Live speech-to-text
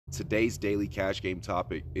Today's daily cash game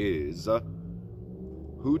topic is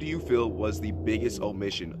who do you feel was the biggest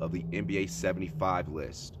omission of the NBA 75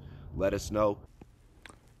 list? Let us know.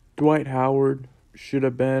 Dwight Howard should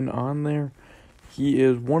have been on there. He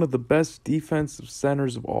is one of the best defensive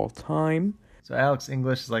centers of all time. So Alex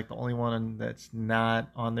English is like the only one that's not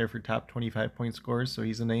on there for top 25 point scorers, so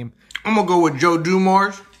he's a name. I'm going to go with Joe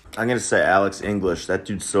Dumars. I'm going to say Alex English. That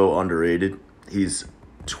dude's so underrated. He's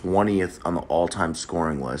 20th on the all-time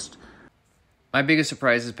scoring list. My biggest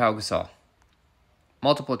surprise is Pau Gasol.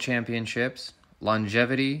 Multiple championships,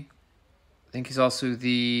 longevity. I think he's also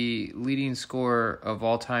the leading scorer of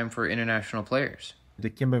all time for international players.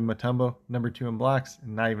 Dikembe Mutombo, number 2 in blocks,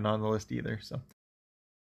 and not even on the list either. So